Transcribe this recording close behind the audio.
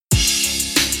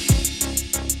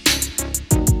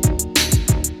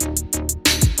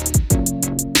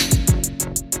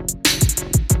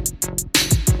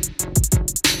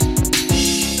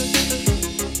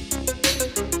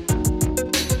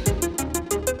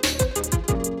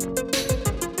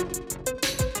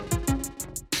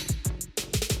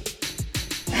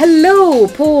Hello,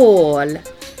 Paul.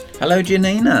 Hello,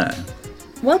 Janina.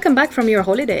 Welcome back from your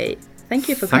holiday. Thank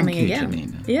you for coming again. Thank you,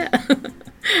 Janina.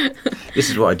 Yeah.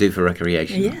 This is what I do for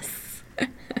recreation. Yes.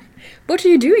 What are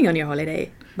you doing on your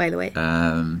holiday, by the way?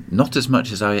 Not as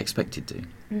much as I expected to.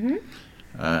 Mm-hmm.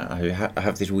 I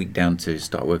have this week down to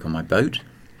start work on my boat,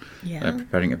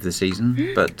 preparing it for the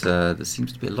season, but there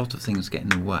seems to be a lot of things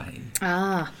getting in the way.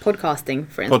 Podcasting,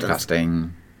 for instance.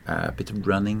 Podcasting, a bit of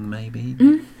running maybe.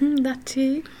 Mm-hmm, that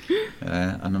too.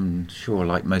 And I'm sure,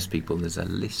 like most people, there's a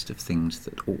list of things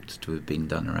that ought to have been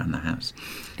done around the house.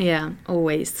 Yeah,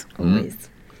 always.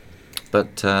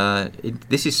 But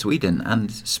this is Sweden,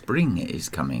 and spring is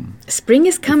coming. Spring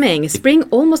is coming. Spring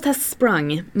almost has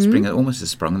sprung. Spring almost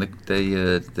has sprung.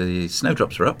 The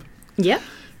snowdrops are up. Yeah.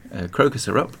 Crocus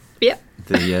are up. Yeah.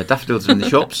 The daffodils are in the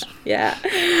shops. Yeah.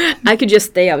 I could just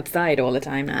stay outside all the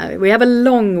time now. We have a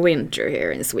long winter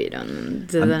here in Sweden.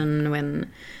 Then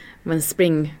when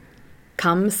spring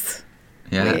comes,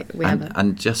 we have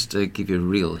and just to give you a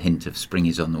real hint of spring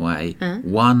is on the way.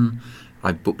 One,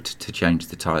 I booked to change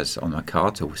the tyres on my car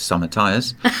to summer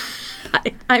tyres.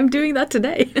 I'm doing that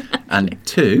today. And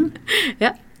two,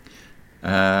 yeah.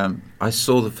 I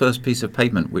saw the first piece of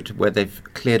pavement where they've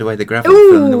cleared away the gravel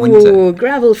from the winter. Ooh,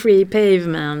 gravel-free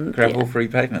pavement. Gravel-free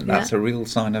pavement. That's a real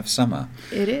sign of summer.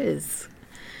 It is.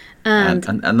 And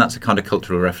that's a kind of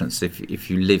cultural reference.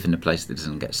 If you live in a place that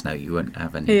doesn't get snow, you won't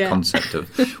have any concept of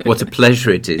what a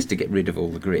pleasure it is to get rid of all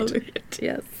the grit.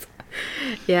 Yes.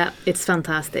 Yeah, it's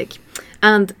fantastic.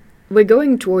 And we're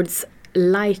going towards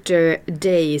lighter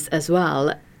days as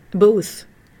well, both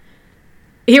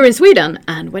here in Sweden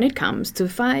and when it comes to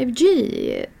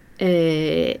 5G.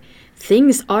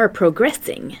 Things are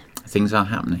progressing. Things are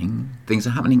happening. Things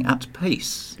are happening at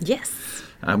pace. Yes.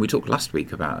 We talked last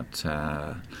week about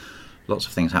lots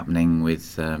of things happening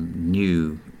with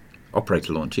new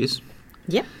operator launches.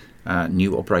 Yeah.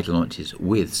 New operator launches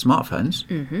with smartphones.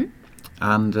 Mm-hmm.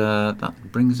 And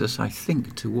that brings us, I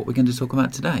think, to what we're going to talk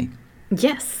about today.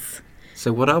 Yes.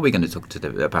 So what are we going to talk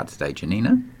about today,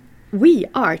 Janina? We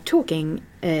are talking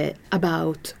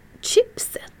about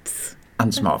chipsets.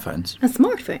 And smartphones. And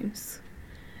smartphones.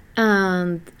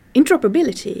 And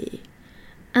interoperability.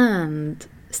 And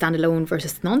standalone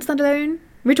versus non-standalone.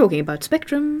 We're talking about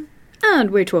Spectrum. And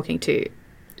we're talking to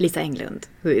Lisa Englund,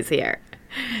 who is here.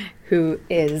 Who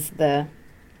is the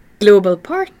Global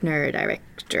Partner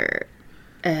Director.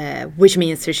 Which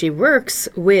means that she works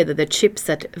with the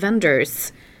chipset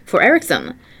vendors for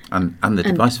Ericsson. And the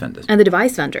device vendors. And the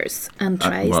device vendors. And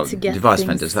tries to get device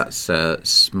vendors, that's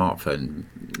smartphone.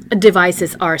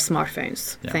 Devices are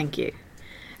smartphones. Yeah. Thank you.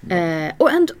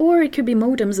 Or it could be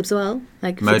modems as well.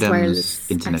 Like modems,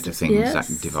 Internet access. of Things, yes.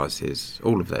 Devices,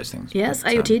 all of those things. Yes,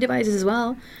 but, IoT devices as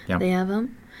well. Yeah. They have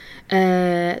them.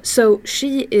 So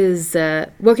she is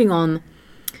working on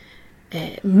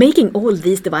making all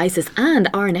these devices and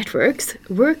our networks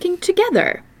working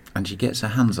together. And she gets her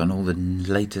hands on all the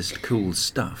latest cool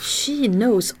stuff. She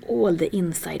knows all the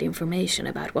inside information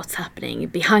about what's happening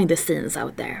behind the scenes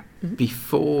out there. Mm-hmm.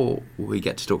 Before we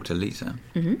get to talk to Lisa,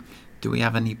 do we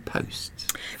have any posts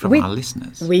from our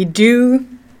listeners? We do.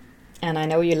 And I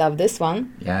know you love this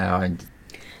one. Yeah.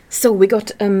 So we got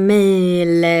a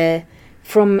mail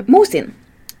from Mohsin.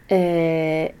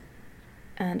 And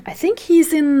I think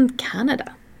he's in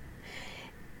Canada.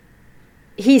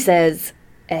 He says,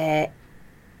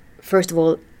 first of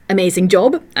all, amazing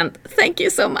job. And thank you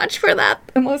so much for that,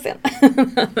 Mohsin.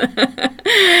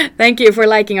 Thank you for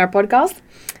liking our podcast.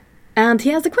 And he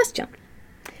has a question.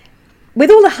 With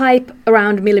all the hype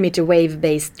around millimeter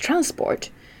wave-based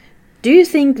transport, do you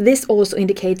think this also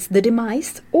indicates the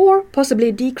demise or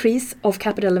possibly decrease of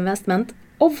capital investment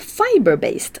of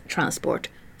fiber-based transport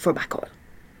for backhaul?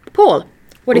 Paul,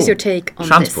 what is your take on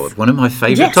transport, this? one of my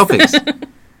favourite topics.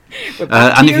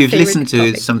 And if you've listened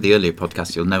to some of the earlier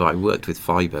podcasts, you'll know I worked with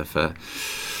fibre for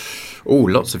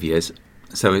lots of years.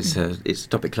 So it's a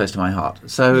topic close to my heart.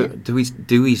 So do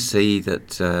we see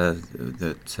that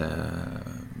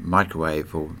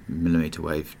microwave or millimetre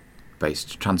wave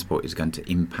based transport is going to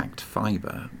impact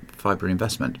fibre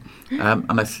investment?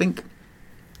 And I think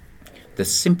the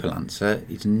simple answer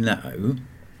is no.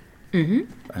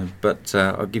 Mm-hmm. But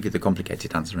I'll give you the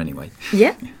complicated answer anyway.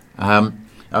 Yeah.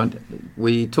 And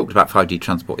we talked about 5G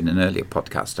transport in an earlier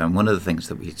podcast, and one of the things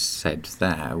that we said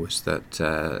there was that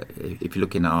if you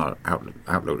look in our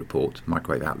Outlook report,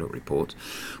 microwave Outlook report,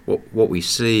 what we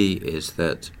see is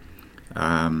that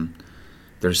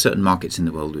there are certain markets in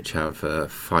the world which have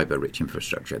fibre-rich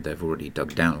infrastructure. They've already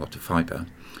dug down a lot of fibre,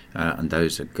 and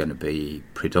those are going to be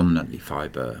predominantly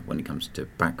fibre when it comes to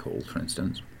backhaul, for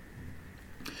instance.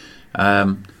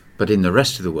 But in the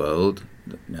rest of the world,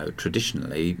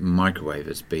 traditionally microwave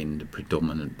has been the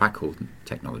predominant backhaul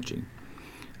technology.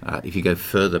 If you go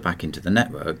further back into the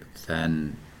network,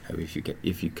 then if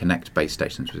you connect base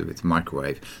stations with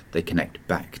microwave, they connect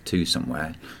back to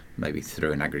somewhere, maybe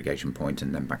through an aggregation point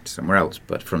and then back to somewhere else.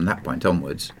 But from that point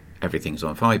onwards, everything's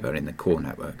on fibre in the core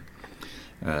network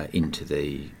into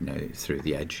the through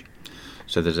the edge.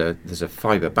 So there's a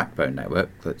fibre backbone network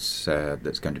that's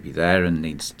going to be there and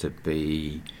needs to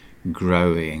be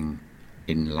growing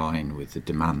in line with the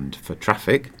demand for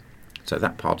traffic. So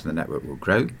that part of the network will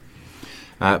grow.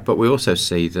 But we also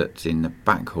see that in the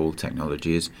backhaul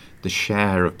technologies, the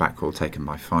share of backhaul taken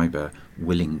by fibre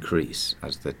will increase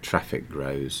as the traffic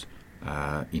grows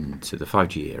into the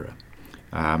 5G era.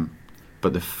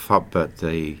 But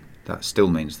that still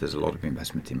means there's a lot of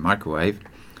investment in microwave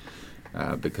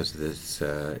because there's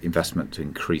investment to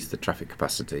increase the traffic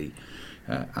capacity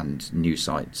and new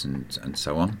sites and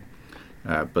so on.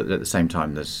 But at the same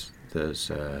time, there's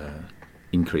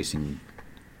increasing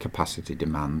capacity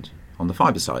demand on the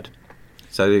fibre side.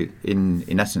 So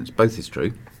in essence, both is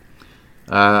true.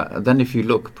 Then if you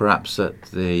look perhaps at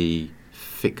the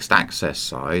fixed access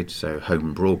side, so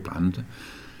home broadband,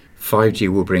 5G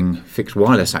will bring fixed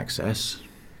wireless access.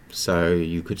 So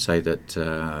you could say that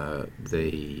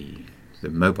the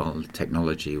mobile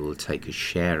technology will take a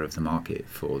share of the market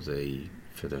for the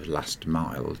last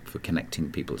mile for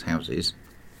connecting people's houses.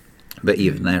 But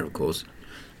even there, of course,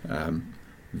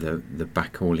 the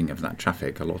backhauling of that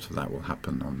traffic, a lot of that will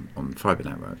happen on fibre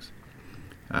networks.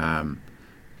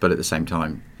 But at the same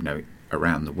time,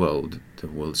 around the world, there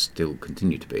will still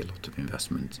continue to be a lot of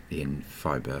investment in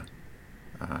fibre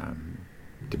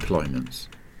deployments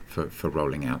for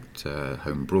rolling out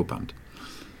home broadband.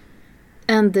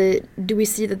 And do we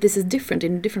see that this is different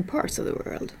in different parts of the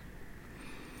world?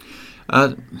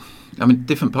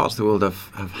 Different parts of the world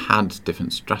have had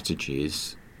different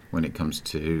strategies when it comes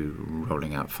to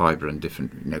rolling out fibre and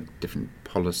different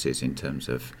policies in terms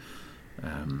of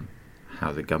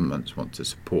how the governments want to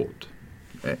support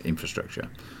infrastructure.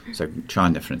 So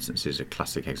China, for instance, is a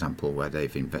classic example where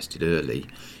they've invested early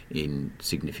in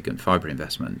significant fibre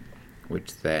investment,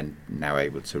 which they're now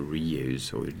able to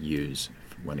reuse or use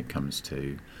when it comes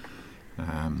to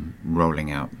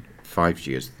rolling out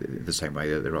 5G as the same way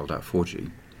that they rolled out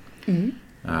 4G.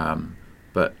 Mm-hmm.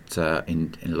 But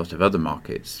in a lot of other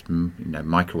markets,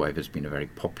 microwave has been a very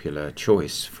popular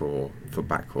choice for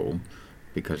backhaul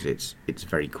because it's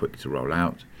very quick to roll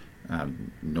out.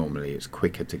 Normally, it's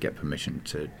quicker to get permission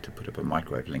to put up a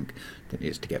microwave link than it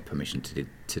is to get permission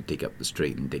to dig up the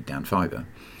street and dig down fibre.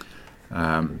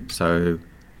 So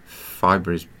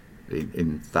fibre is,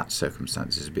 in that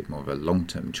circumstance, is a bit more of a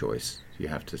long-term choice. You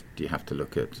have to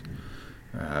look at,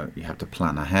 you have to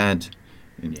plan ahead,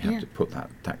 and you have to put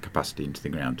that capacity into the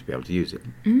ground to be able to use it.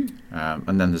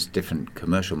 And then there's different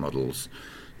commercial models.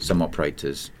 Some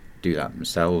operators do that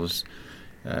themselves.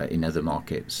 In other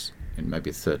markets, and maybe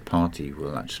a third party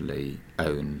will actually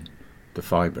own the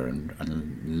fibre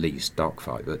and lease dark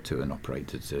fibre to an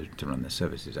operator to run their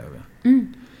services over.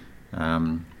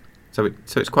 So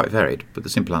it's quite varied, but the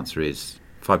simple answer is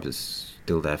fibre's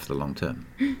still there for the long term.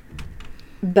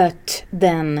 But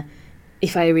then,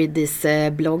 if I read this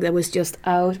blog that was just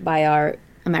out by our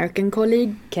American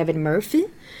colleague Kevin Murphy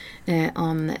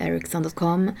on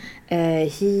Ericsson.com,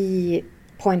 he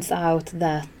points out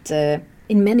that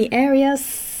in many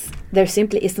areas there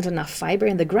simply isn't enough fibre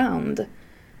in the ground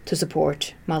to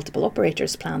support multiple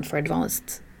operators planned for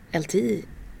advanced LTE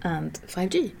and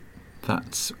 5G.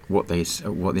 That's what they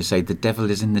say. The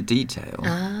devil is in the detail.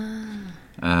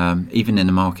 Even in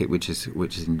a market which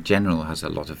in general has a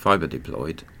lot of fibre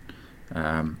deployed,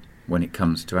 when it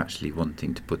comes to actually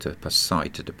wanting to put up a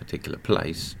site at a particular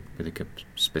place with a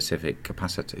specific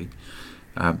capacity,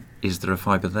 is there a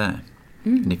fibre there?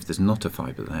 And if there's not a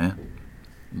fibre there,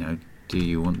 do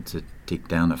you want to dig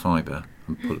down a fibre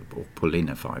and pull in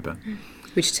a fibre?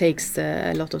 Which takes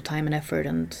a lot of time and effort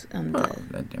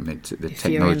the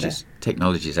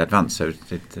technology is advanced, so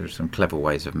there are some clever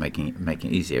ways of making it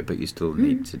easier, but you still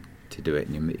need to do it.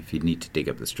 And if you need to dig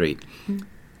up the street,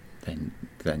 then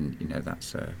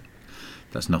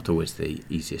that's not always the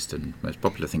easiest and most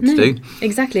popular thing to do.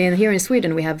 Exactly, and here in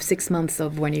Sweden we have 6 months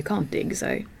of when you can't dig.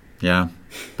 So yeah,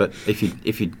 but if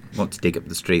you want to dig up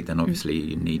the street, then obviously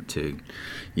you need to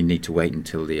wait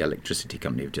until the electricity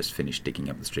company have just finished digging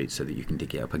up the street so that you can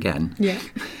dig it up again. Yeah.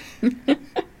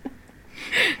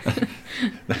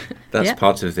 That's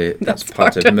part of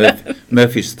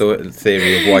Murphy's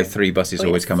theory of why 3 buses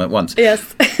always come at once.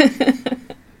 Yes.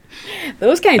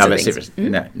 Those kinds of things.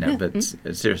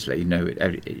 But seriously,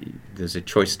 there's a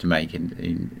choice to make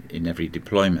in every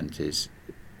deployment. Is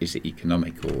is it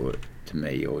economic or to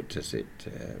me, or does it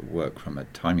work from a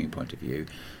timing point of view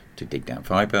to dig down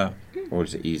fibre, or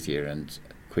is it easier and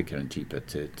quicker and cheaper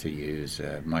to use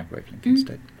microwave link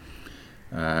instead?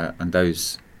 And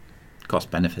those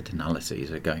cost-benefit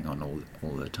analyses are going on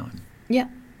all the time. Yeah.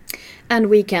 And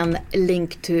we can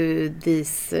link to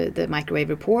this the microwave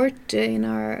report in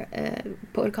our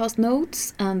podcast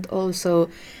notes, and also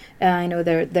I know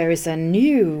there is a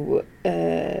new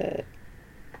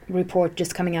report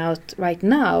just coming out right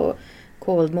now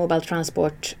called Mobile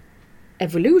Transport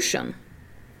Evolution,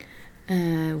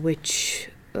 which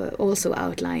also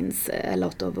outlines a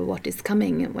lot of what is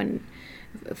coming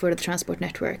for the transport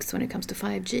networks when it comes to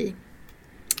 5G,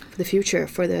 for the future,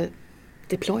 for the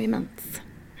deployments.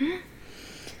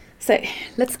 So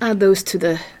let's add those to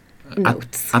the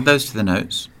notes. Add those to the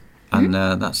notes, and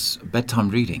that's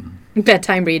bedtime reading.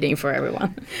 Bedtime reading for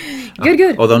everyone.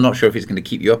 Good. Although I'm not sure if it's going to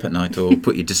keep you up at night or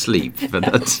put you to sleep. But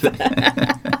that's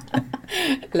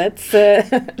let's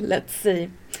see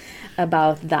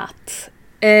about that.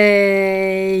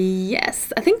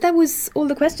 Yes, I think that was all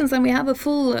the questions, and we have a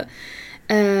full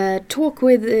talk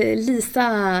with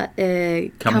Lisa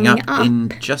coming up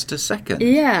in just a second.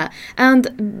 Yeah,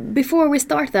 and before we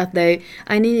start that though,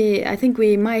 I think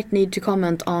we might need to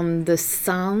comment on the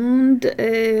sound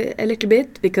a little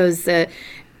bit, because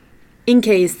in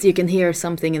case you can hear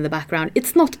something in the background,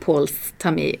 it's not Paul's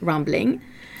tummy rumbling.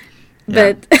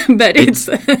 Yeah. But it's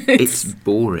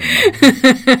boring.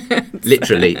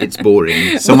 Literally, it's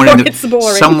boring.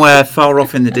 Somewhere far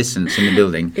off in the distance in the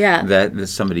building, yeah.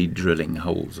 There's somebody drilling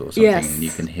holes or something, yes. and you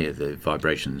can hear the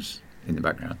vibrations in the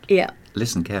background. Yeah.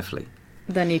 Listen carefully.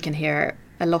 Then you can hear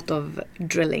a lot of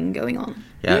drilling going on.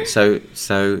 Yeah. So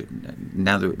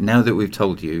now that we've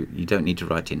told you, you don't need to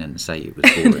write in and say it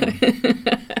was boring.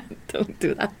 Don't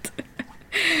do that.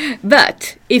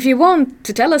 But if you want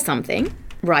to tell us something,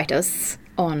 write us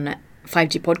on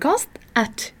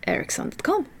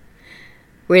 5gpodcast@ericsson.com.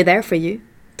 We're there for you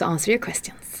to answer your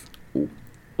questions. Ooh,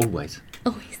 always.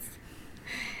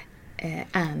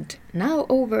 And now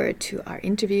over to our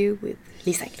interview with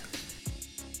Lisa Englund.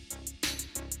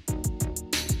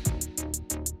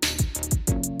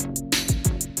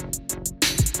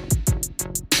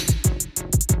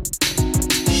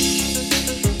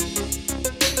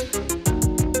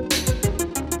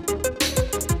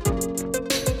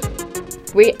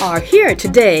 We are here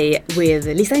today with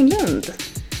Lisa Englund.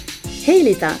 Hey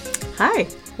Lisa. Hi.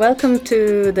 Welcome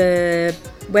to the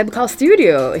webcast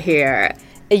studio here.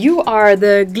 You are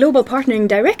the Global Partnering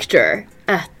Director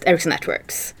at Ericsson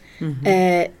Networks.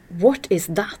 Mm-hmm. What is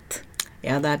that?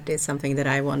 Yeah, that is something that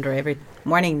I wonder every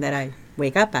morning that I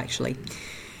wake up, actually.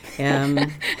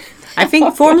 I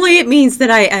think formally it means that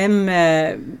I am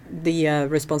the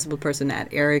responsible person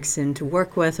at Ericsson to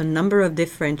work with a number of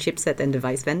different chipset and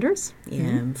device vendors.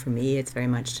 For me, it's very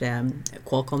much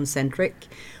Qualcomm-centric,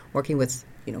 working with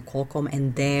Qualcomm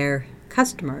and their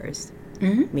customers,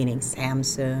 meaning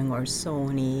Samsung or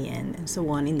Sony and so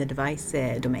on in the device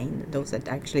domain, those that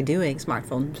are actually doing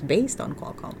smartphones based on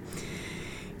Qualcomm.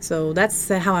 So that's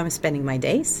how I'm spending my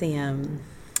days, to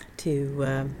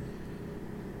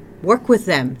work with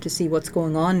them to see what's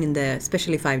going on in the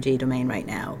especially 5G domain right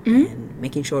now, and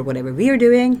making sure whatever we are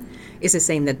doing is the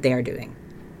same that they're doing.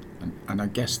 And I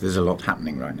guess there's a lot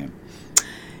happening right now.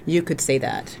 You could say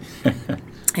that.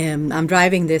 I'm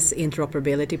driving this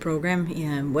interoperability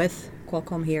program with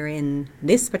Qualcomm here in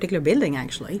this particular building,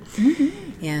 actually.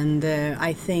 And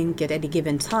I think at any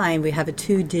given time we have a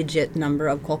 2-digit number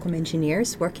of Qualcomm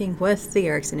engineers working with the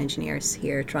Ericsson engineers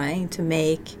here, trying to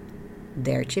make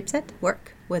their chipset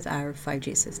work with our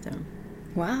 5G system.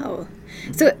 Wow.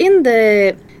 So in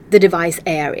the device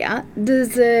area,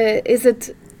 is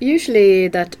it usually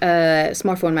that a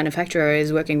smartphone manufacturer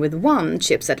is working with one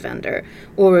chipset vendor,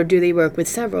 or do they work with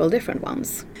several different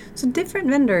ones? So different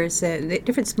vendors,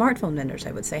 different smartphone vendors,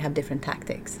 I would say, have different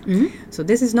tactics. So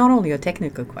this is not only a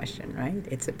technical question, right?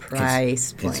 It's a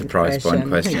price point question. It's a price point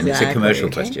question. Exactly. It's a commercial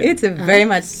question. It's very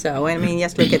much so. I mean,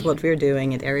 just look at what we're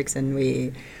doing at Ericsson.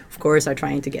 We, of course, are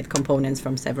trying to get components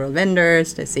from several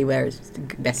vendors to see where is the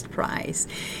best price.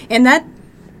 And that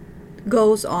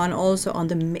goes on also on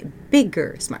the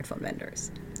bigger smartphone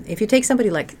vendors. If you take somebody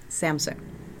like Samsung,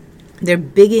 they're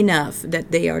big enough that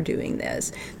they are doing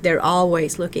this. They're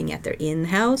always looking at their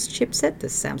in-house chipset, the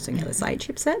Samsung LSI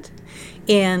chipset,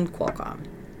 and Qualcomm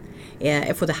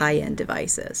for the high-end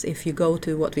devices. If you go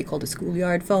to what we call the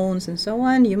schoolyard phones and so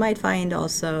on, you might find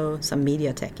also some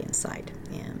MediaTek inside.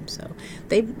 So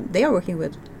they are working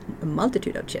with a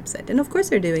multitude of chipset. And of course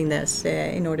they're doing this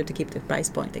in order to keep the price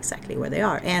point exactly where they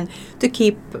are and to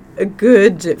keep a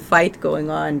good fight going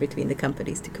on between the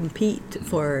companies to compete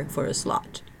for a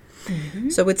slot. Mm-hmm.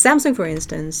 So with Samsung, for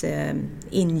instance,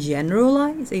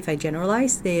 if I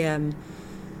generalize,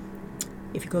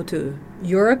 if you go to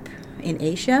Europe, in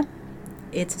Asia,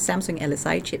 it's a Samsung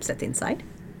LSI chipset inside.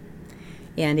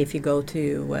 And if you go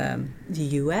to the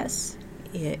US,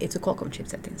 it's a Qualcomm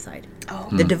chipset inside. Oh.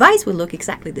 The device will look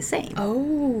exactly the same.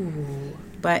 Oh.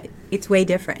 But it's way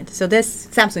different. So this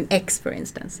Samsung X, for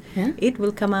instance, it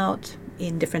will come out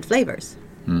in different flavors.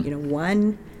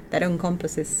 One that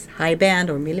encompasses high band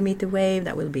or millimeter wave,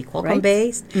 that will be Qualcomm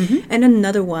based, and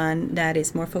another one that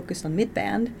is more focused on mid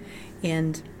band,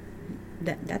 and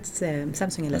that's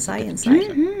Samsung LSI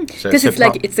inside. Because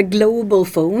it's a global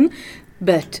phone,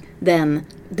 but then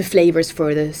the flavors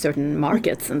for the certain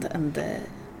markets and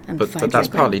but that's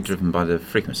partly driven by the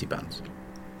frequency bands.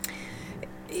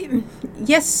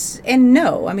 Yes and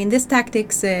no. I mean, this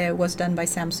tactics was done by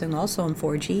Samsung also on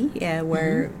 4G,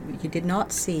 where you did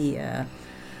not see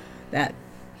that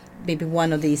maybe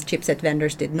one of these chipset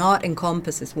vendors did not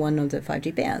encompass as one of the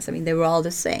 5G bands. I mean, they were all the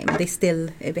same. They still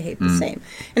behave the same.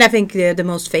 And I think the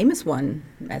most famous one,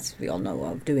 as we all know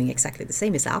of, doing exactly the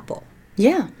same is Apple.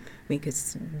 Yeah.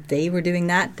 Because they were doing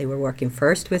that. They were working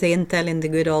first with Intel in the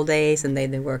good old days, and they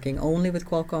were working only with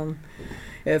Qualcomm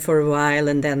for a while,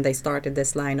 and then they started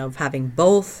this line of having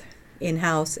both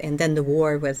in-house, and then the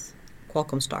war with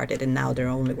Qualcomm started, and now they're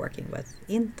only working with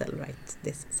Intel right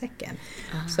this second.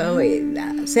 So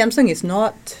Samsung is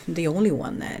not the only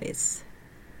one that is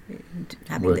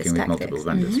having working this with multiple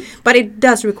vendors. But it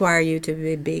does require you to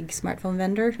be a big smartphone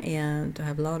vendor and to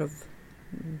have a lot of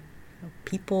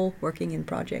people working in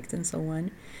projects and so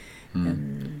on.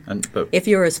 But if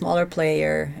you're a smaller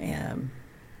player,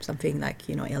 something like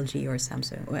LG or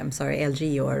Samsung,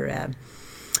 LG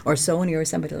or Sony or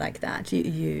somebody like that,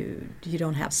 you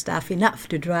don't have staff enough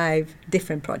to drive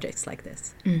different projects like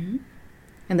this.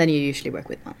 And then you usually work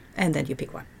with one. And then you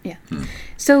pick one. Yeah.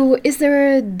 So is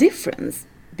there a difference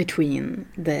between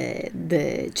the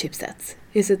chipsets?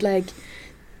 Is it like,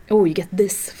 you get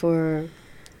this for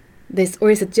this,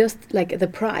 or is it just like the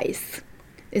price?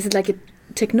 Is it like a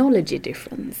technology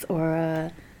difference, or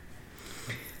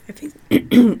I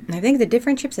think the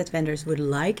different chipset vendors would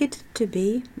like it to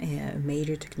be a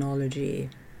major technology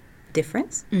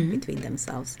difference between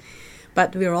themselves,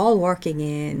 but we're all working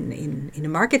in a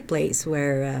marketplace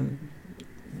where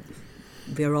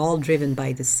we're all driven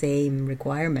by the same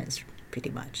requirements, pretty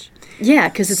much. Yeah,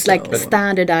 because it's like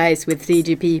standardized with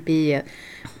 3GPP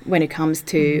when it comes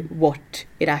to what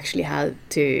it actually had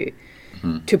to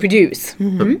produce.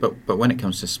 But when it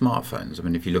comes to smartphones, I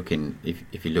mean, if you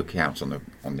look out on the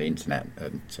internet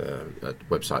at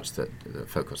websites that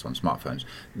focus on smartphones,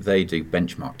 they do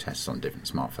benchmark tests on different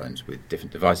smartphones with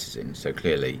different devices in. So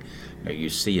clearly, you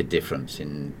see a difference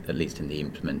at least in the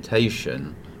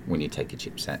implementation when you take a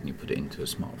chipset and you put it into a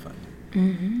smartphone.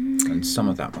 And some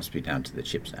of that must be down to the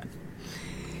chipset.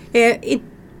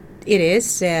 It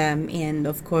is, and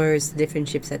of course, different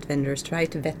chipset vendors try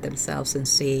to vet themselves and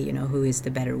see, who is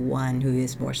the better one, who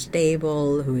is more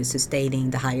stable, who is sustaining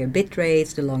the higher bit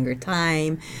rates, the longer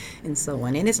time, and so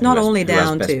on. And it's not only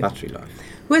down to who has best battery life.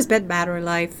 Who has best battery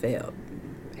life,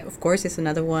 of course, is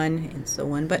another one, and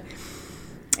so on. But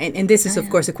and this is, of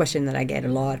course, a question that I get a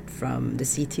lot from the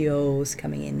CTOs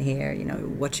coming in here.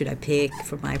 What should I pick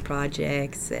for my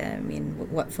projects? I mean,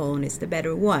 what phone is the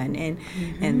better one? And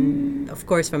of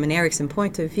course, from an Ericsson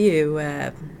point of view,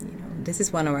 this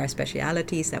is one of our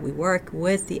specialities, that we work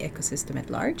with the ecosystem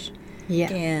at large. Yeah.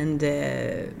 And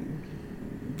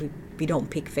we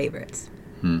don't pick favorites.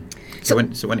 So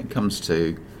when it comes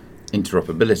to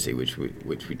interoperability, which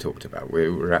we talked about,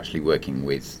 we're actually working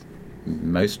with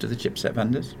most of the chipset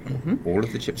vendors, all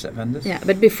of the chipset vendors. Yeah,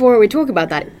 but before we talk about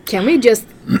that, can we just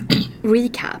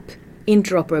recap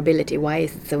interoperability? Why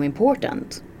is it so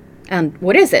important? And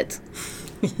what is it?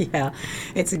 Yeah,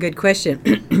 it's a good question.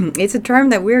 It's a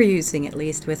term that we're using, at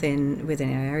least within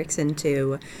Ericsson,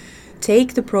 to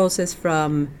take the process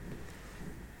from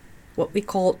what we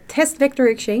call test vector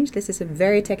exchange. This is a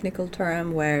very technical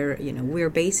term where we're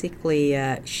basically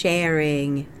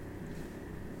sharing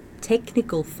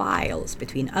technical files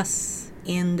between us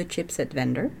and the chipset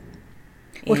vendor.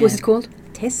 What was it called?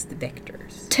 Test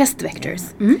vectors. Test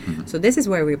vectors. Yeah. So this is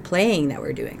where we're playing that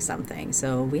we're doing something.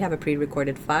 So we have a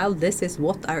pre-recorded file. This is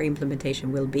what our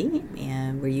implementation will be,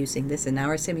 and we're using this in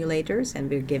our simulators, and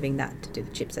we're giving that to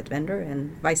the chipset vendor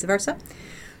and vice versa.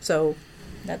 So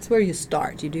that's where you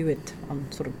start. You do it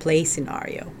on sort of play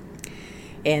scenario.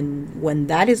 And when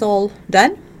that is all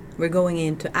done, we're going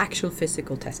into actual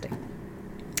physical testing.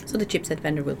 So the chipset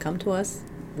vendor will come to us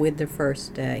with their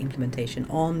first implementation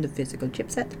on the physical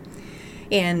chipset.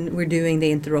 And we're doing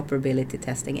the interoperability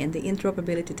testing. And the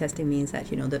interoperability testing means that,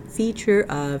 the feature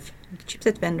of the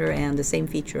chipset vendor and the same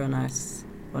feature on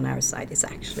our side is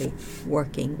actually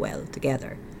working well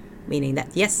together. Meaning that,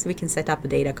 yes, we can set up a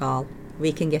data call.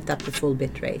 We can get up to full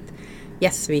bit rate.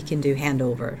 Yes, we can do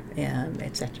handover,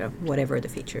 etc., whatever the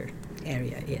feature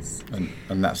area is.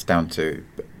 And that's down to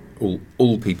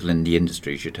all people in the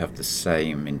industry should have the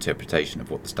same interpretation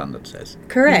of what the standard says.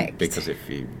 Correct. Because if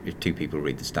two people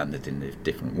read the standard in a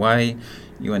different way,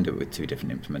 you end up with two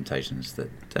different implementations that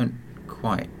don't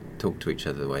quite talk to each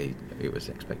other the way it was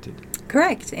expected.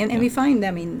 Correct. And we find,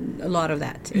 a lot of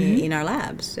that in our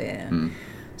labs.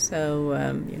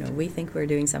 So, we think we're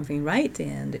doing something right,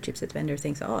 and the chipset vendor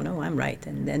thinks, oh, no, I'm right.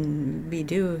 And then we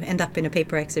do end up in a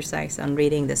paper exercise on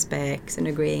reading the specs and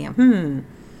agreeing,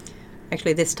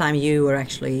 actually, this time you were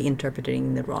actually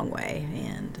interpreting the wrong way.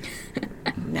 And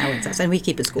now it's us. And we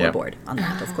keep a scoreboard on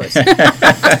that, of course.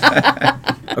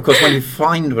 Of course, when you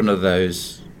find one of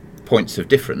those points of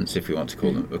difference, if you want to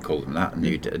call them that, and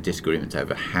you a disagreement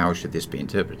over how should this be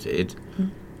interpreted,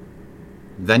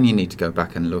 then you need to go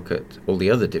back and look at all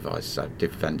the other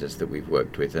vendors that we've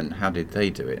worked with and how did they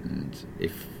do it. And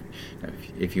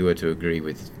if you were to agree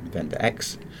with vendor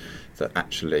X that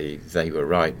actually they were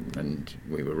right and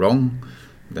we were wrong,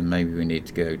 then maybe we need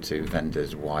to go to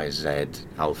vendors Y, Z,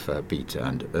 alpha, beta,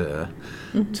 and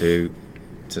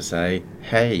to say,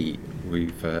 hey,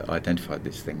 we've identified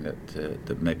this thing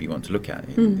that maybe you want to look at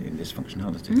in this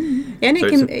functionality. And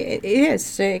it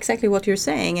is exactly what you're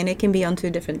saying, and it can be on two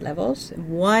different levels.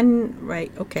 One,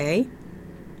 right, okay,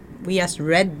 we just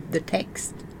read the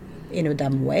text in a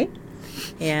dumb way.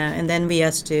 And then we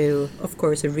have to, of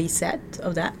course, a reset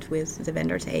of that with the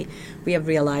vendor. Say, we have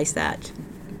realized that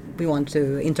we want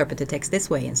to interpret the text this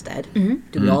way instead.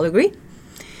 Do we all agree?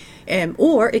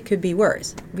 Or it could be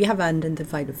worse. We have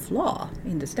identified a flaw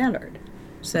in the standard.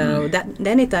 So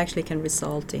then it actually can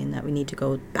result in that we need to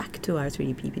go back to our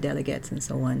 3DPP delegates and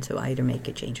so on to either make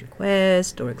a change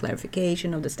request or a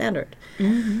clarification of the standard.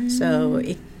 So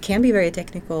it can be very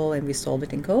technical and we solve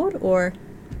it in code, or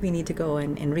we need to go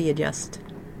and readjust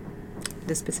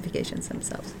the specifications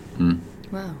themselves.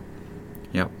 Wow.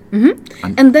 Yep.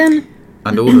 And then...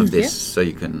 And all of this so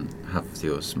you can have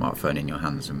your smartphone in your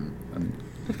hands and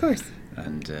of course.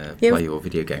 And play your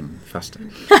video game faster.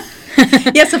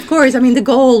 Yes, of course. The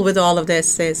goal with all of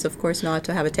this is, of course, not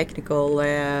to have a technical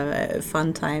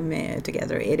fun time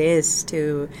together. It is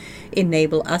to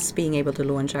enable us being able to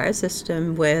launch our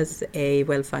system with a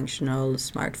well-functional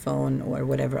smartphone or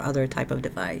whatever other type of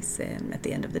device at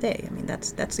the end of the day.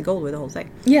 That's the goal with the whole thing.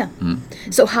 Yeah.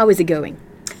 So how is it going?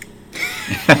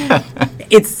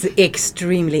 It's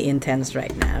extremely intense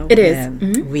right now. It is.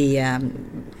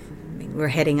 We're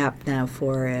heading up now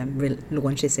for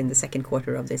launches in the second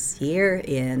quarter of this year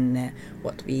in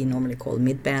what we normally call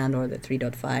mid-band, or the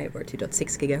 3.5 or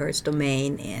 2.6 gigahertz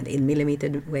domain, and in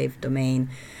millimeter wave domain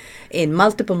in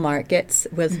multiple markets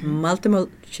with multiple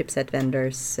chipset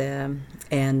vendors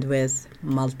and with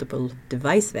multiple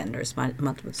device vendors,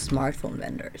 multiple smartphone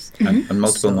vendors. And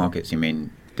multiple markets, you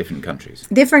mean different countries?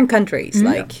 Different countries,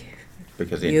 like...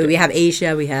 Because we have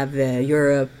Asia, we have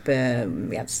Europe,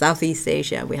 we have Southeast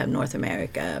Asia, we have North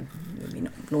America,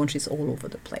 launches all over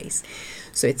the place.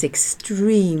 So it's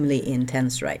extremely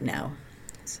intense right now.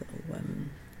 So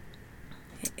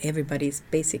everybody's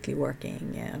basically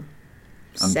working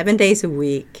 7 days a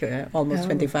week, almost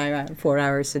 24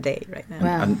 hours a day right now.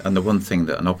 Wow. And the one thing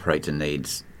that an operator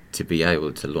needs to be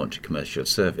able to launch a commercial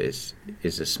service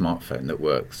is a smartphone that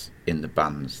works in the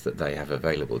bands that they have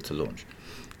available to launch.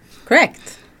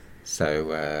 Correct. So,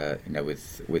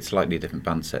 with slightly different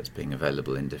band sets being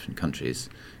available in different countries,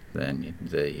 then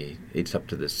it's up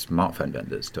to the smartphone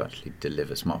vendors to actually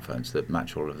deliver smartphones that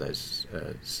match all of those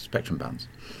spectrum bands.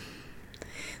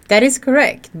 That is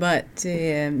correct, but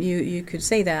you could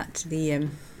say that the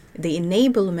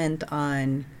enablement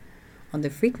on the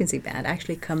frequency band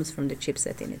actually comes from the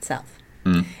chipset in itself.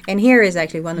 And here is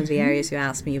actually one of the areas you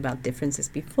asked me about differences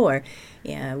before,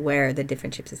 where the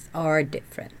different chipsets are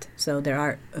different. So there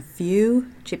are a few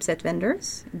chipset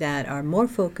vendors that are more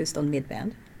focused on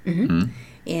mid-band,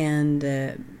 and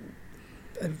a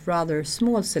rather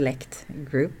small select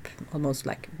group, almost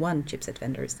like one chipset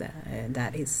vendor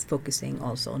that is focusing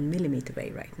also on millimeter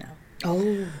wave right now.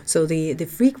 Oh. So the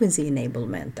frequency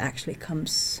enablement actually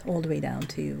comes all the way down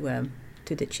to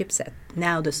the chipset.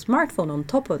 Now the smartphone on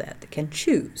top of that can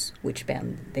choose which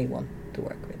band they want to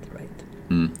work with, right?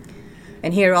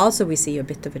 And here also we see a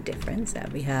bit of a difference,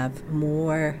 that we have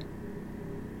more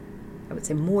I would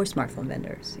say, more smartphone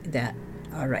vendors that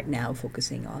are right now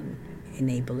focusing on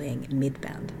enabling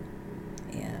mid-band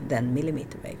than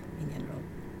millimeter wave in general.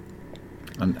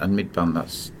 And mid-band,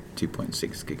 that's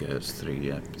 2.6 gigahertz,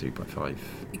 3.5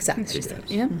 Exactly. gigahertz.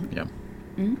 Yeah. Yeah.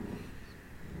 Mm.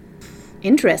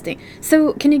 Interesting.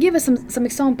 So, can you give us some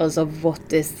examples of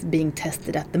what is being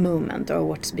tested at the moment, or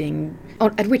what's being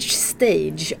at which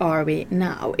stage are we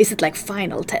now? Is it like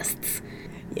final tests?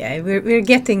 Yeah, we're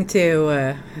getting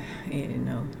to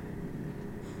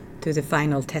to the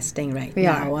final testing right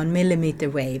now on millimeter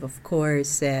wave. Of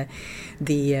course,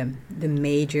 the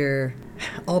major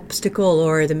obstacle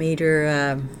or the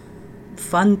major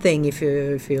fun thing, if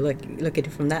you look at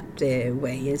it from that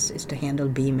way, is to handle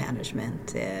beam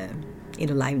management in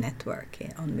a live network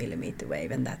on millimeter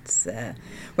wave, and that's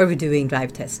where we're doing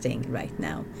drive testing right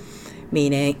now.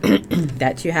 Meaning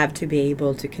that you have to be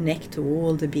able to connect to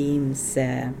all the beams,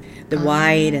 the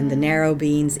wide and the narrow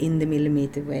beams in the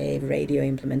millimeter wave radio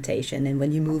implementation, and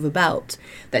when you move about,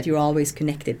 that you're always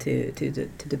connected to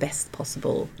the best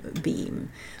possible beam.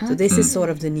 So this is sort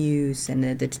of the news and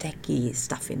the techie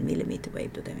stuff in millimeter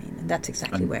wave domain, and that's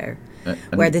exactly where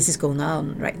this is going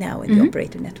on right now in the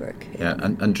operator network. Yeah,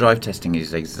 and drive testing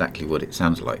is exactly what it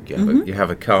sounds like. You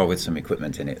have a car with some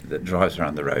equipment in it that drives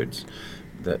around the roads.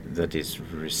 That is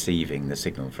receiving the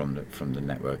signal from the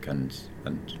network and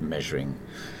measuring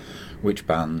which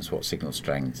bands, what signal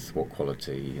strength, what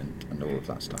quality, and all of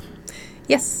that stuff.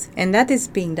 Yes, and that is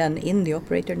being done in the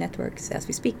operator networks as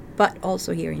we speak, but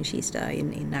also here in Kista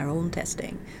in our own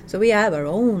testing. So we have our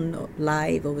own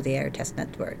live over-the-air test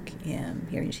network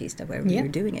here in Kista where we are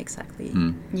doing exactly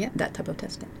that type of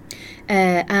testing.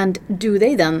 And do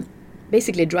they then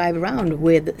basically drive around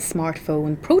with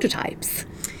smartphone prototypes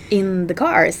in the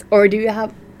cars, or do you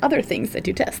have other things that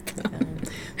you test?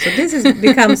 So this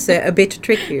becomes a bit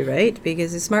tricky, right?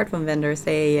 Because the smartphone vendors,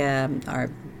 they are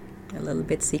a little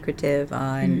bit secretive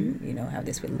on how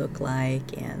this will look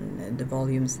like, and the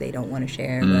volumes they don't want to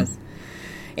share with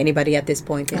anybody at this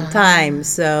point in time.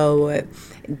 So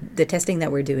the testing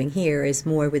that we're doing here is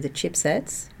more with the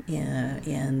chipsets,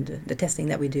 and the testing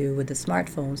that we do with the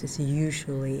smartphones is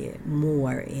usually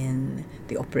more in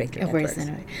the operator networks.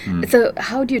 So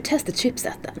how do you test the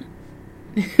chipset then?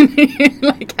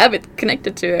 Like have it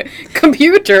connected to a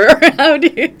computer, or how do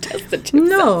you test the chipset?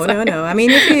 No. I mean,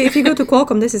 if you go to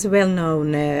Qualcomm, this is a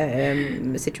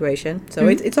well-known situation. So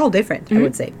it's all different, I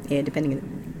would say, depending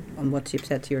on what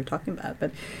chipset you're talking about.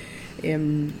 But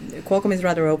Qualcomm is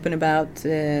rather open about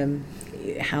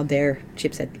how their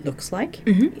chipset looks like.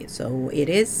 So it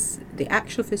is the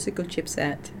actual physical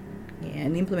chipset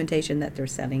and implementation that they're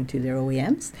selling to their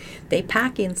OEMs. They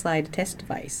pack inside a test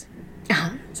device.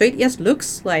 So it just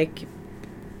looks like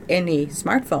any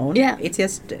smartphone. Yeah. It's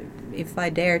just, if I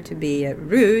dare to be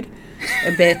rude,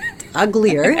 a bit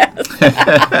uglier.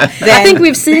 I think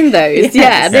we've seen those.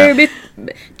 Yeah, they're a bit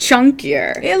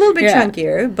chunkier. A little bit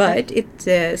chunkier, but it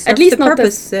serves at least the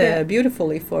purpose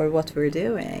beautifully for what we're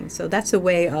doing. So that's a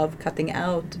way of cutting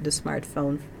out the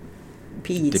smartphone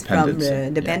piece from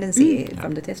the dependency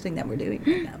from the testing that we're doing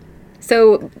right now.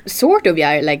 So sort of,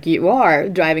 like you are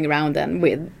driving around then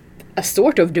with a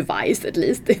sort of device, at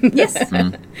least. In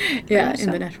the, in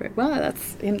the network. Wow,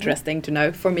 that's interesting to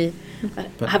know for me.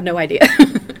 I have no idea.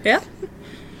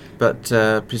 But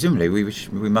presumably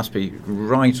we must be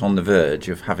right on the verge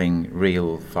of having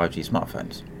real 5G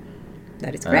smartphones.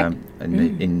 That is correct.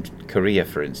 In Korea,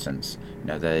 for instance,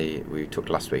 we talked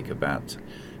last week about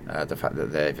the fact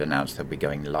that they've announced they'll be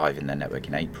going live in their network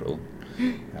in April.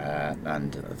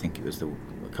 And I think it was a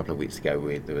couple of weeks ago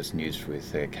there was news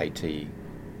with KT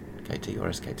or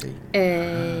SKT,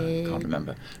 can't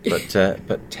remember.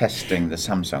 But testing the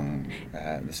Samsung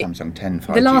 10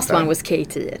 5G. The last phone. one was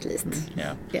KT at least.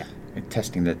 Yeah.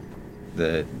 Testing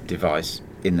the device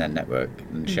in their network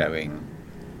and showing,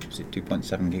 was it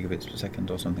 2.7 gigabits per second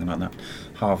or something like that?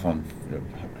 Half on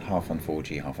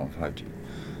 4G, half on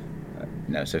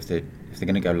 5G. So if they're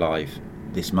going to go live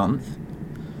this month,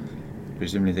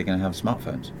 presumably they're going to have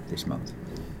smartphones this month.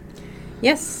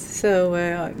 Yes. So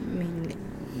I mean,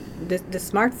 the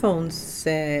smartphones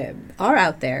are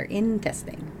out there in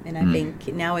testing, and I think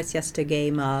now it's just a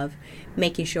game of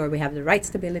making sure we have the right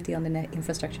stability on the net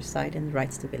infrastructure side and the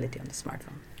right stability on the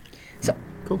smartphone. So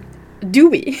cool. Do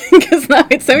we? Because now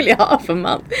it's only half a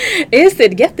month. Is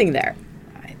it getting there?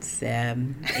 It's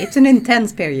an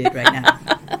intense period right now.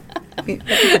 Let me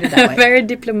put it that way. Very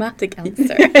diplomatic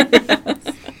answer.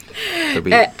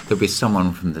 There'll be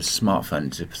someone from the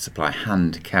smartphone supply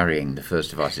hand carrying the first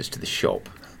devices to the shop.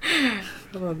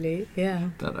 Probably, yeah.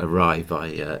 That arrived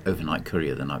by overnight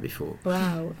courier the night before.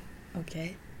 Wow.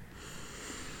 Okay.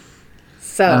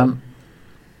 So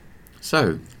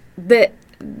So,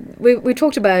 we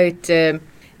talked about the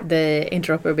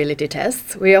interoperability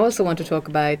tests. We also want to talk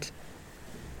about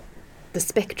the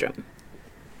spectrum.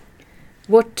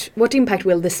 What impact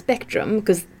will the spectrum?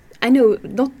 Because I know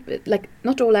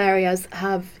not all areas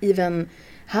have even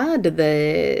had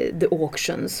the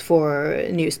auctions for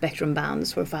new spectrum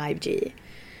bands for 5G.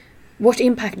 What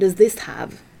impact does this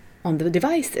have on the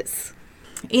devices?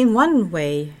 In one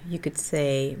way, you could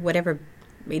say whatever.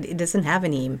 It doesn't have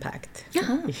any impact.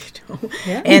 Yeah.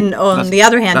 And on the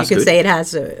other hand, you could good. say it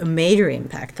has a major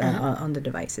impact on the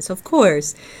devices. Of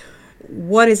course,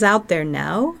 what is out there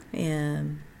now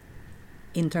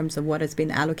in terms of what has been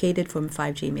allocated from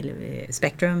 5G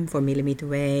spectrum for millimeter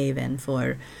wave and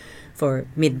for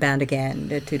mid-band again,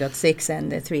 the 2.6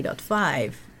 and the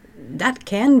 3.5, that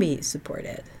can be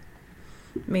supported.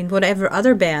 I mean, whatever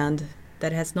other band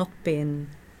that has not been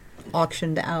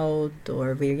auctioned out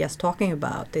or we're just talking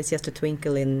about, it's just a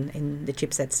twinkle in the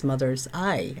chipset's mother's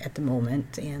eye at the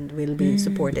moment and will be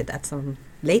supported at some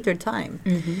later time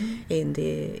in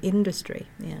the industry.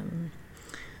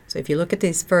 So if you look at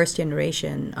this first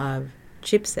generation of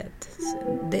chipsets,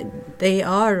 they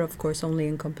are, of course, only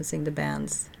encompassing the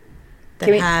bands that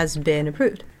has been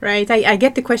approved. Right. I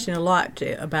get the question a lot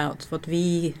about what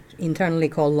we internally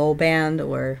call low band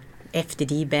or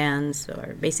FDD bands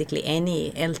or basically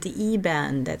any LTE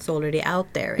band that's already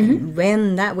out there and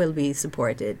when that will be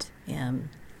supported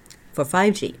for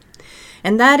 5G.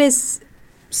 And that is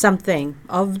something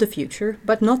of the future,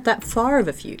 but not that far of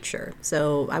a future.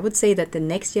 So I would say that the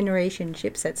next generation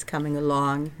chipsets coming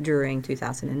along during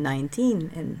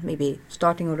 2019 and maybe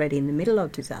starting already in the middle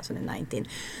of 2019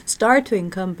 start to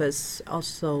encompass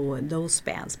also those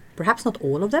bands. Perhaps not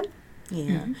all of them,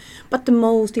 but the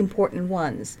most important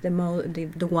ones,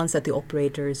 the ones that the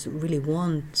operators really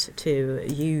want to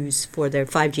use for their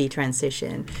 5G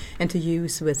transition and to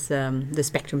use with the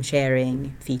spectrum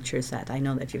sharing features that I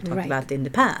know that you've talked about in the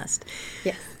past.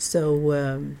 Yes.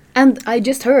 So, and I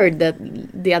just heard that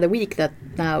the other week that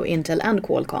now Intel and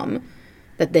Qualcomm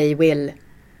that they will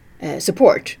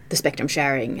support the spectrum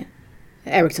sharing.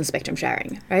 Ericsson spectrum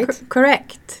sharing, right?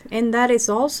 Correct. And that is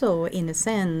also, in a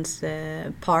sense,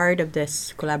 part of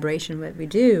this collaboration that we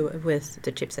do with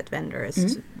the chipset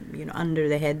vendors, under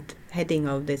the heading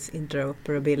of this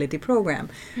interoperability program,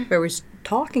 where we're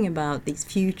talking about these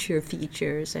future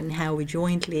features and how we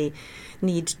jointly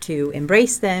need to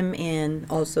embrace them and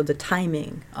also the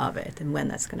timing of it and when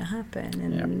that's going to happen.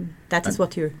 And that is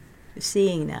what you're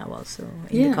seeing now also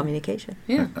in the communication.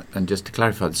 Yeah. And just to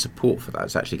clarify, the support for that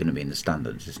is actually going to be in the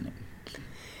standards, isn't it?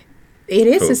 It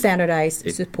is a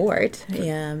standardized support.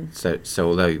 So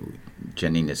although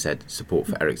Janina said support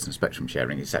for Ericsson spectrum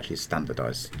sharing, it's actually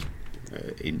standardized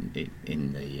in the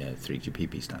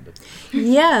 3GPP standard.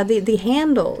 Yeah, the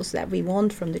handles that we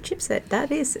want from the chipset,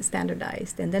 that is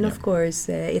standardized. And then, of course,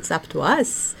 it's up to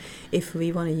us if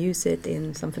we want to use it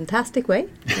in some fantastic way.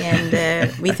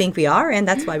 And we think we are, and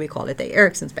that's why we call it the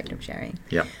Ericsson spectrum sharing.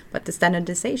 Yeah. But the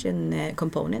standardization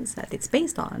components that it's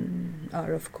based on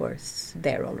are, of course,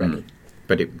 there already.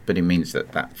 But it means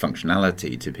that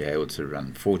functionality to be able to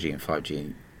run 4G and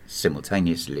 5G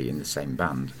simultaneously in the same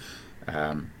band,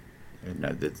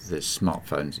 the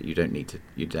smartphones, you don't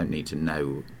need to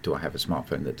know, do I have a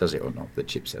smartphone that does it or not? The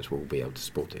chipsets will be able to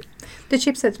support it. The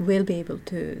chipsets will be able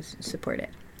to support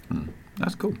it.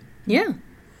 That's cool. Yeah.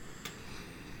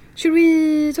 Should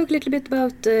we talk a little bit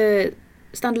about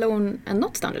standalone and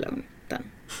not standalone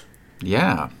then?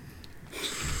 Yeah.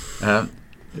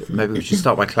 Maybe we should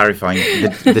start by clarifying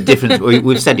the difference.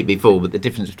 We've said it before, but the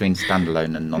difference between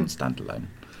standalone and non-standalone.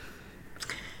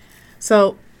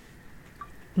 So,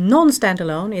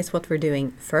 non-standalone is what we're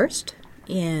doing first,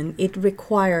 and it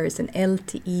requires an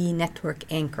LTE network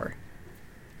anchor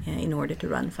in order to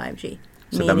run 5G.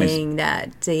 So meaning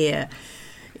that the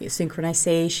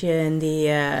synchronization,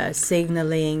 the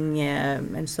signaling,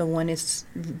 and so on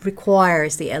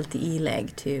requires the LTE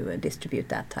leg to distribute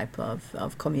that type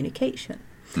of communication.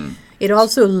 It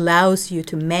also allows you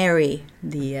to marry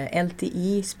the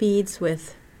LTE speeds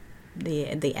with the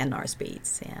NR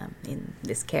speeds in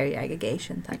this carrier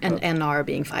aggregation type and NR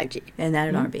being 5G. And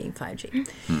NR being 5G.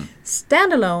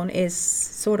 Standalone is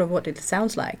sort of what it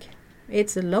sounds like.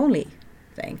 It's a lonely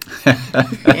thing.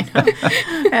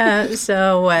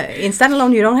 So in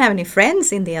standalone, you don't have any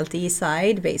friends in the LTE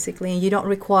side, basically, and you don't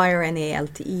require any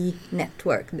LTE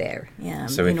network there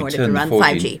in order to run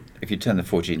 5G. If you turn the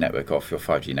 4G network off, your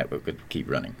 5G network would keep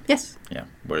running. Yes. Yeah.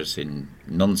 Whereas in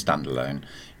non-standalone,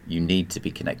 you need to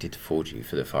be connected to 4G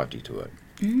for the 5G to work.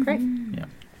 Correct. Yeah.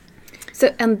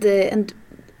 So and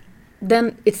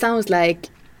then it sounds like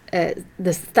the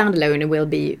standalone will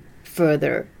be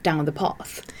further down the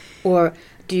path? Or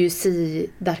do you see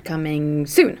that coming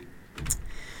soon?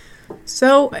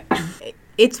 So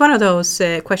it's one of those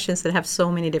questions that have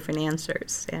so many different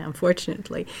answers,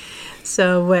 unfortunately.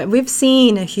 So we've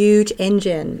seen a huge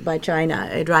engine by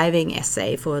China driving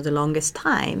SA for the longest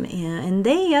time. And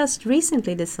they just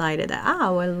recently decided,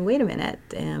 wait a minute.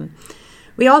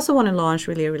 We also want to launch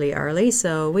really, really early.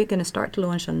 So we're going to start to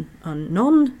launch on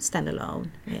non-standalone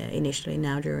initially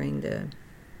now during the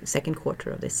second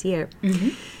quarter of this year. Mm-hmm.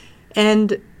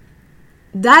 And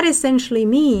that essentially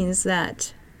means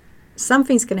that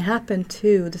something's going to happen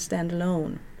to the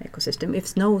standalone ecosystem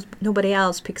if nobody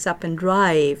else picks up and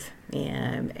drive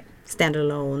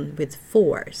standalone with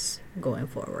force going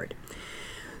forward.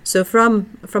 So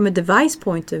from a device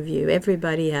point of view,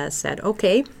 everybody has said,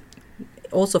 okay,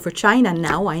 also for China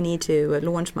now I need to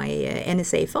launch my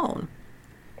NSA phone.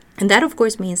 And that of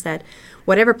course means that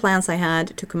whatever plans I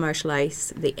had to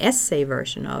commercialize the SA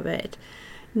version of it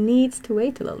needs to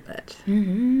wait a little bit.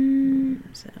 Mm-hmm.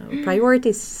 So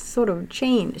priorities sort of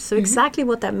change. So exactly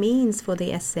what that means for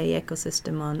the SA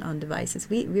ecosystem on devices,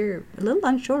 we're a little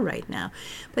unsure right now.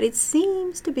 But it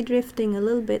seems to be drifting a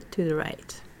little bit to the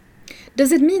right.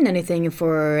 Does it mean anything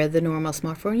for the normal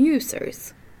smartphone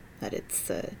users that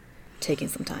it's taking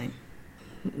some time?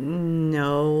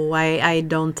 No, I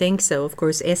don't think so. Of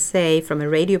course, SA from a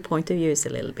radio point of view is a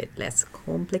little bit less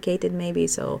complicated maybe.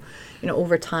 So,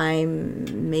 over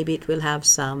time, maybe it will have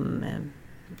some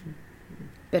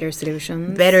better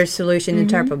solution in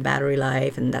terms of battery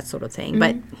life and that sort of thing.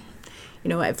 But,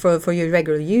 for your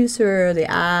regular user, the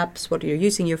apps, what you're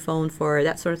using your phone for,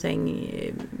 that sort of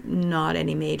thing, not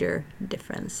any major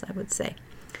difference, I would say.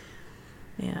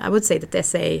 Yeah, I would say that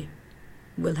SA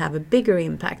will have a bigger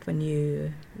impact when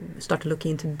you start to look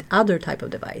into other type of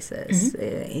devices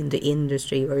in the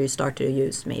industry where you start to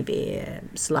use maybe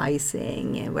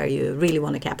slicing, where you really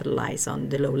want to capitalize on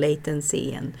the low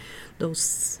latency and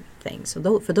those things.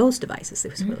 So for those devices,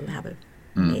 this will have a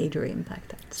major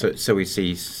impact. So we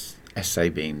see SA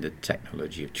being the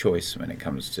technology of choice when it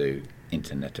comes to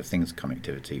Internet of Things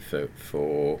connectivity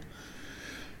for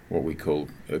what we call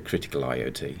critical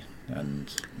IoT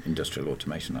and industrial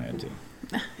automation IoT.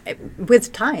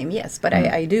 With time, yes, but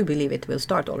I do believe it will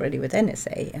start already with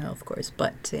NSA, of course.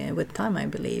 But with time, I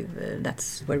believe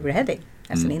that's where we're heading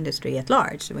as an industry at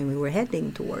large. When we were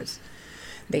heading towards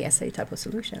the SA type of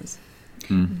solutions.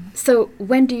 So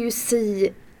when do you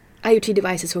see IoT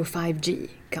devices for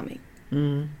 5G coming?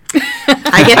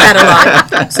 I get that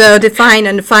a lot. So define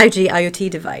a 5G IoT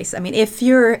device. I mean, if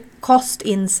you're cost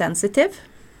insensitive,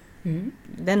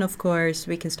 then of course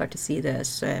we can start to see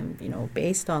this,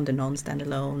 based on the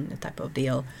non-standalone type of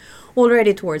deal.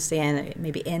 Already towards the end,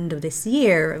 maybe end of this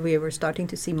year, we were starting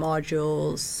to see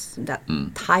modules, that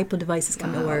type of devices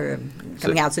coming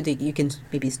out, so that you can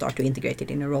maybe start to integrate it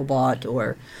in a robot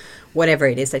or whatever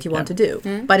it is that you want to do.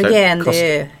 But so again,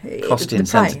 cost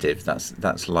insensitive.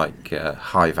 That's like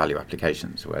high value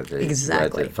applications where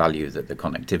the value that the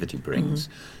connectivity brings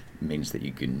means that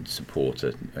you can support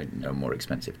a more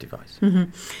expensive device.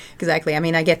 Exactly. I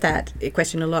mean, I get that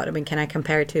question a lot. I mean, can I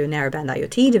compare it to a narrowband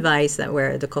IoT device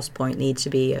where the cost point needs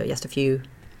to be just a few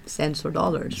cents or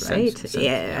dollars, right?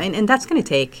 Yeah, and that's going to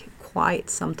take quite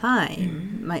some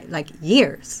time, like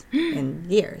years and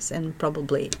years, and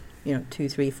probably 2,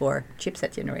 3, 4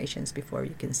 chipset generations before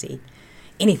you can see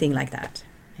anything like that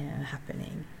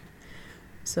happening.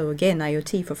 So again,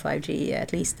 IoT for 5G,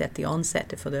 at least at the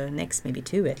onset for the next maybe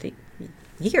 2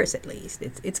 years at least,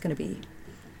 it's going to be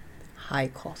high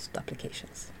cost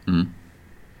applications.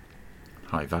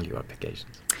 High value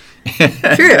applications.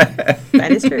 True,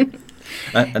 that is true.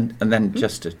 And then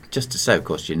just to say, of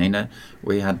course, Janina,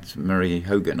 we had Marie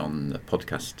Hogan on the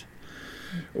podcast.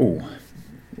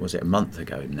 Was it a month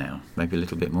ago now? Maybe a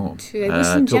little bit more. It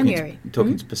was in January.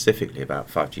 Talking specifically about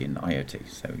 5G and IoT.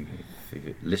 So if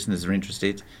your listeners are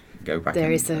interested, go back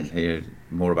and hear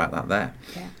more about that there.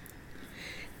 Yeah.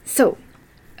 So,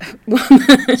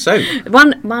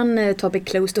 one topic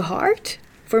close to heart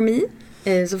for me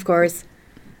is, of course,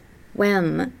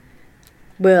 when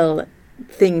will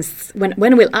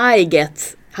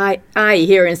I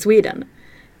here in Sweden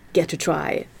get to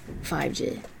try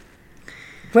 5G?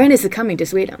 When is it coming to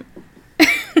Sweden?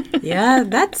 Yeah,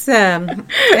 that's a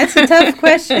tough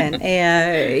question.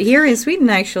 Here in Sweden,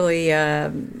 actually,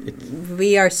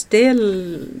 we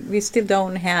still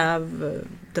don't have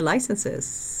the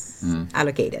licenses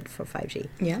allocated for 5G.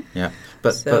 Yeah.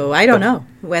 But I don't know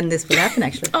when this will happen.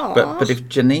 Actually, but if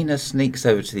Janina sneaks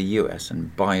over to the US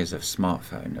and buys a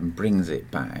smartphone and brings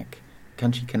it back,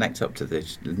 can she connect up to the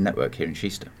network here in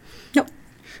Kista? No.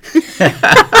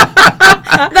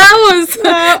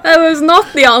 That was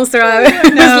not the answer I was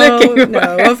looking for.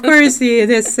 No, of course,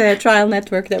 this trial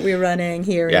network that we're running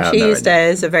here in Kista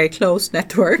is a very close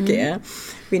network. Mm-hmm. Yeah,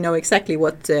 we know exactly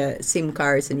what SIM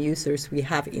cards and users we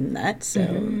have in that, so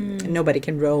nobody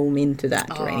can roam into that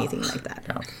or anything like that.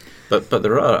 Yeah. But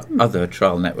there are other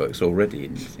trial networks already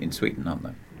in Sweden, aren't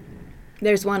there?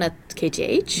 There's one at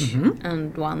KTH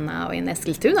and one now in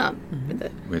Eskilstuna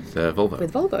with Volvo.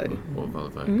 With Volvo. Or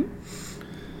Volvo. Mm-hmm.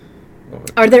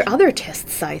 Are there other test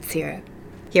sites here?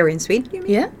 Here in Sweden, you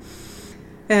mean? Yeah.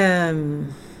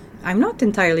 I'm not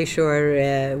entirely sure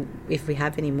if we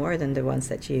have any more than the ones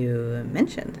that you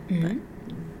mentioned. Mm-hmm. But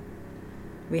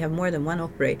we have more than one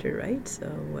operator, right?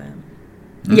 So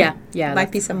yeah,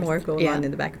 might be some more going on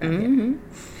in the background.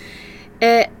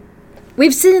 Mm-hmm.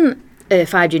 We've seen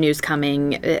 5G news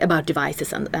coming about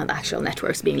devices and actual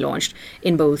networks being launched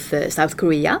in both South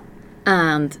Korea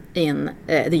and in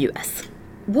the US.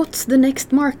 What's the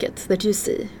next market that you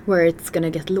see where it's going to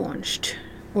get launched?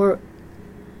 Or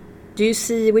do you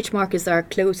see which markets are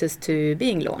closest to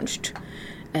being launched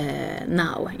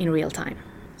now in real time?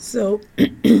 So,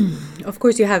 of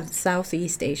course, you have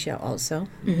Southeast Asia also.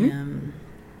 Mm-hmm.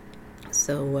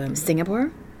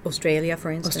 Singapore? Australia,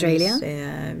 for instance,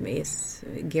 is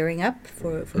gearing up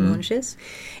for launches.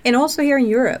 And also here in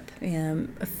Europe,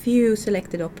 a few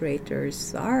selected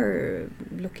operators are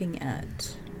looking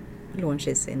at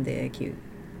launches in the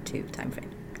Q2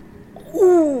 timeframe.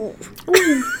 Ooh.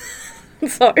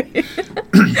 Sorry.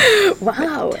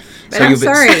 Wow. But I'm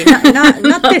sorry,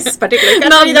 not this particular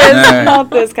country. Not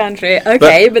this country.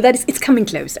 Okay, but it's coming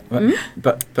closer.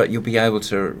 But you'll be able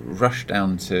to rush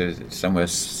down to somewhere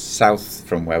south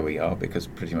from where we are, because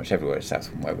pretty much everywhere is south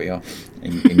from where we are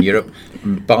in Europe,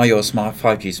 and buy your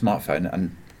 5G smartphone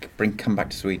and come back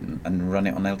to Sweden and run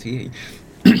it on LTE.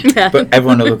 But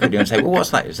everyone will look at you and say, well, what's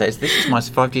that? It says, this is my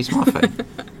 5G smartphone.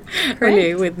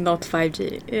 Really, with not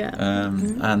 5G, yeah.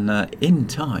 And in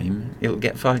time, it'll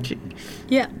get 5G.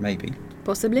 Yeah. Maybe.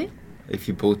 Possibly. If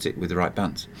you bought it with the right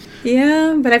bands.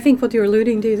 Yeah, but I think what you're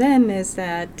alluding to then is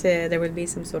that there will be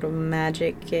some sort of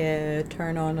magic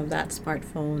turn on of that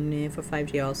smartphone for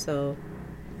 5G also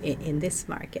in this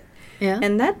market. Yeah.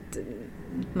 And that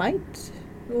might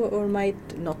or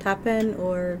might not happen,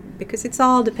 or because it's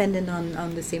all dependent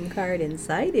on the SIM card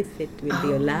inside, if it will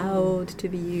be allowed to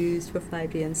be used for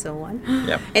 5G and so on.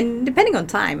 Yep. And depending on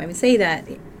time, I would say that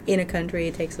in a country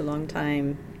it takes a long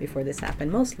time before this happens.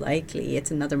 Most likely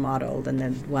it's another model than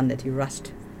the one that you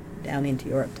rushed down into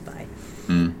Europe to buy.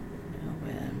 Mm.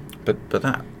 But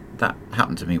that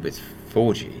happened to me with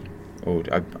 4G. Or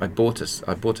I bought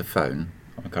a phone.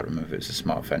 I can't remember if it was a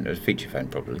smartphone, it was a feature phone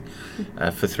probably,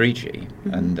 for 3G.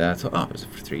 Mm-hmm. And I thought, it was a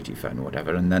 3G phone or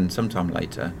whatever. And then sometime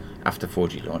later, after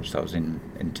 4G launched, I was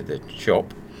into the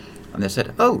shop, and they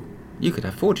said, you could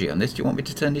have 4G on this. Do you want me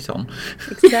to turn it on?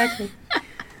 Exactly.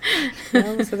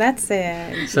 So that's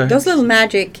those little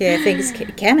magic things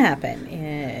can happen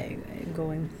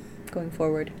going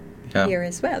forward here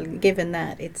as well, given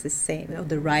that it's the same,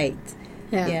 the right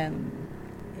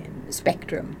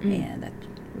spectrum that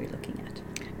we're looking at.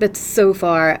 But so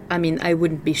far, I mean, I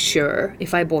wouldn't be sure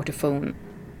if I bought a phone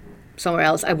somewhere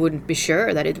else. I wouldn't be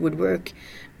sure that it would work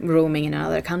roaming in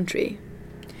another country.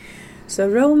 So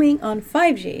roaming on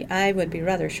 5G, I would be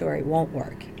rather sure it won't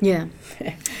work. Yeah.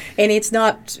 And it's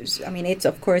not, I mean, it's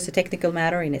of course a technical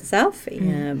matter in itself,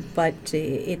 but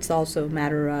it's also a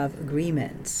matter of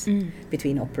agreements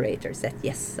between operators that,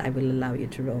 yes, I will allow you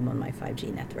to roam on my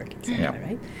 5G network, etc.,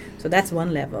 right? So that's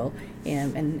one level.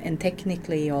 And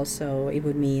technically also it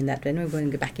would mean that when we're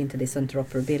going to go back into this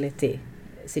interoperability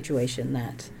situation,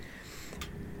 that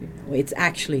it's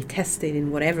actually tested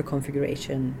in whatever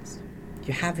configurations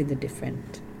you have in the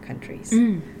different countries.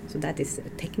 So that is a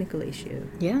technical issue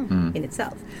in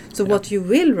itself. So what you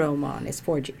will roam on is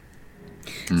 4G.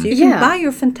 So you can buy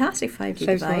your fantastic 5G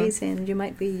device and you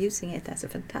might be using it as a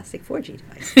fantastic 4G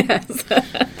device. Yes.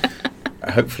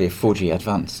 Hopefully a 4G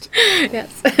advanced.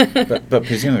 Yes. but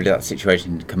presumably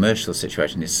that commercial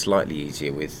situation is slightly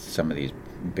easier with some of these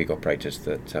big operators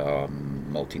that are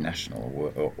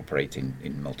multinational or operating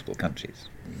in multiple countries.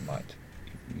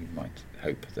 You might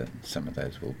hope that some of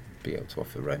those will be able to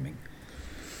offer roaming.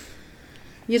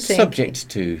 Subject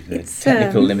to the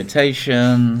technical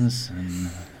limitations.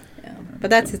 But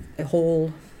that's a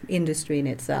whole industry in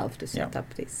itself to set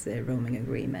up this roaming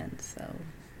agreement. So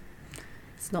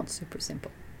it's not super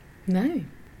simple. No.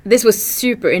 This was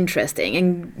super interesting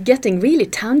and getting really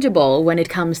tangible when it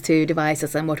comes to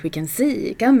devices and what we can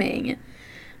see coming.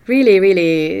 Really,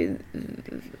 really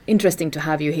interesting to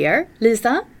have you here,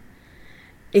 Lisa.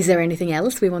 Is there anything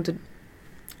else we want to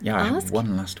Yeah, I ask? have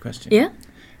one last question. Yeah?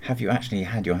 Have you actually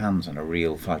had your hands on a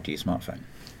real 5G smartphone?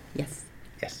 Yes.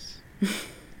 Yes.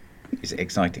 Is it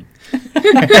exciting?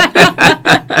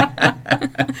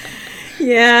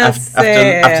 Yes.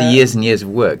 After years and years of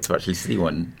work to actually see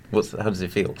one, how does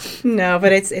it feel? No,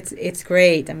 but it's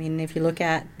great. I mean, if you look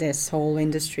at this whole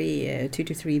industry 2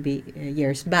 to 3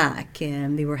 years back,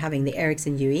 we were having the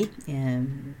Ericsson UE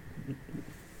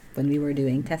when we were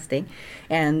doing testing,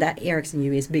 and that Ericsson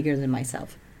UE is bigger than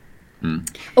myself. Mm.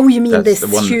 Oh, you mean That's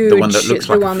this huge... The one that looks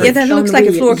like a fridge. Yeah, that looks like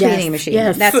a floor cleaning machine.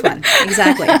 Yes. That's one.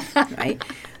 Exactly. Right.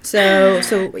 So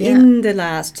in the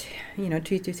last 2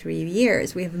 to 3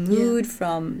 years, we have moved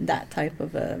from that type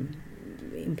of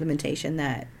implementation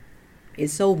that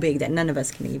is so big that none of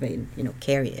us can even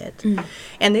carry it. Mm.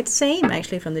 And it's same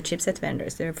actually from the chipset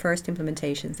vendors. Their first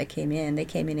implementations that came in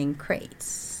in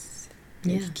crates.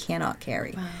 You cannot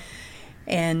carry. Wow.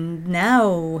 And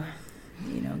now,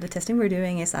 the testing we're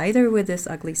doing is either with this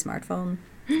ugly smartphone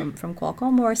from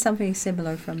Qualcomm or something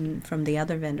similar from the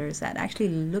other vendors that actually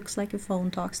looks like a phone,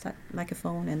 talks like a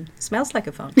phone, and smells like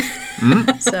a phone.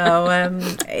 Mm. So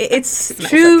it's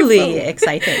truly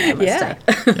exciting, I must say.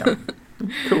 Yeah.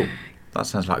 Cool. That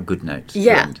sounds like a good note.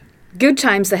 Yeah. Good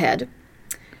times ahead.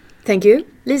 Thank you,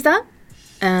 Lisa.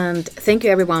 And thank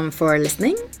you, everyone, for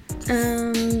listening.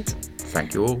 And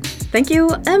thank you all. Thank you,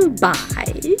 and bye.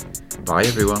 Bye,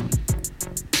 everyone.